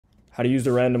How to use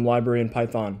the random library in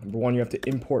Python. Number one, you have to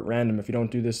import random. If you don't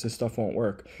do this, this stuff won't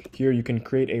work. Here you can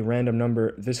create a random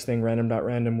number. This thing,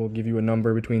 random.random, will give you a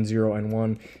number between 0 and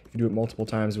 1. If you do it multiple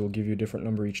times, it will give you a different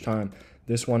number each time.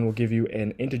 This one will give you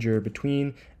an integer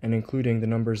between and including the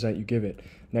numbers that you give it.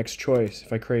 Next choice,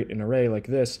 if I create an array like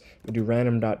this, I do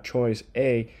random.choice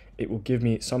a, it will give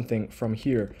me something from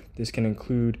here. This can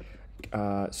include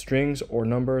strings or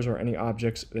numbers or any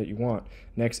objects that you want.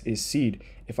 Next is seed.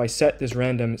 If I set this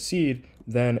random seed,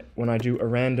 then when I do a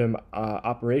random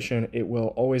operation, it will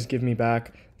always give me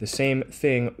back the same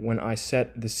thing when I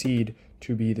set the seed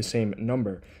to be the same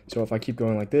number. So if I keep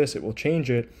going like this, it will change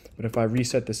it, but if I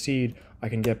reset the seed, I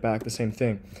can get back the same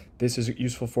thing. This is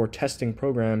useful for testing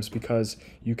programs because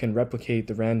you can replicate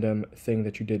the random thing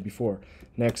that you did before.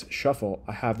 Next, shuffle.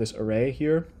 I have this array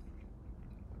here,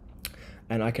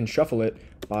 and I can shuffle it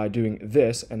by doing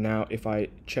this, and now if I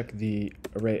check the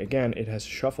array again, it has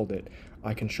shuffled it.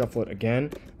 I can shuffle it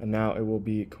again, and now it will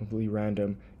be completely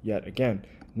random yet again.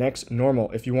 Next, normal.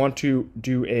 If you want to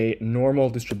do a normal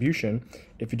distribution,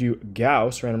 if you do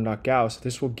Gauss, random.Gauss,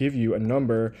 this will give you a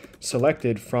number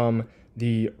selected from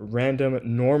the random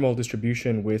normal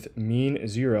distribution with mean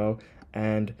 0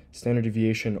 and standard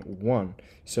deviation 1.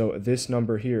 So this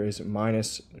number here is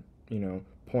minus,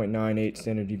 0.98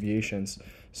 standard deviations.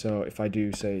 So if I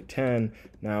do say 10,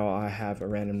 now I have a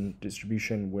random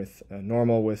distribution with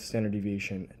normal with standard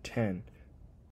deviation 10.